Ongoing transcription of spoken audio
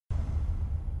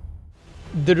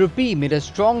The rupee made a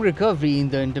strong recovery in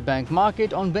the interbank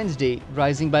market on Wednesday,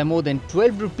 rising by more than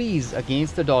 12 rupees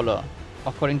against the dollar.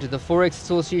 According to the Forex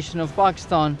Association of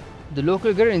Pakistan, the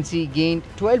local currency gained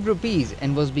 12 rupees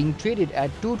and was being traded at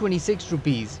 226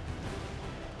 rupees.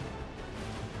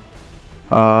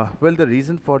 Well, the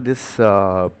reason for this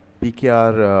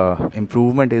PKR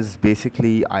improvement is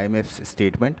basically IMF's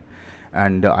statement,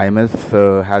 and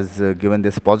IMF has given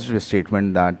this positive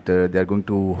statement that they are going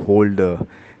to hold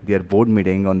their board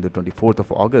meeting on the 24th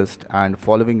of August, and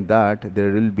following that,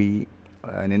 there will be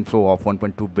an inflow of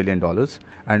 $1.2 billion,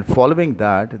 and following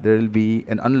that, there will be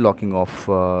an unlocking of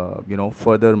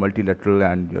further multilateral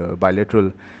and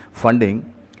bilateral funding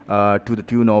to the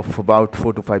tune of about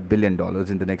 $4 to $5 billion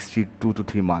in the next 2 to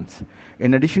 3 months.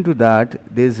 In addition to that,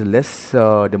 there's less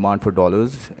demand for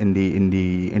dollars in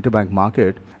the interbank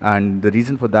market, and the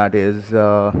reason for that is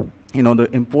the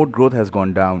import growth has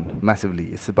gone down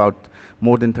massively. It's about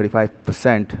more than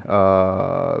 35%.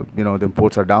 The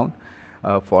imports are down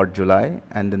for July,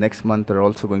 and the next month are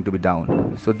also going to be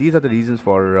down. So these are the reasons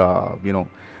for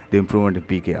the improvement in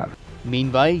PKR.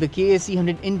 Meanwhile, the KSE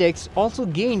 100 index also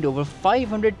gained over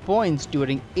 500 points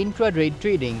during intraday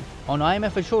trading on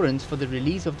IMF assurance for the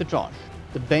release of the tranche.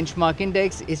 The benchmark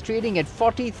index is trading at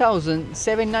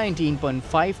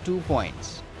 40,719.52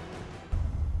 points.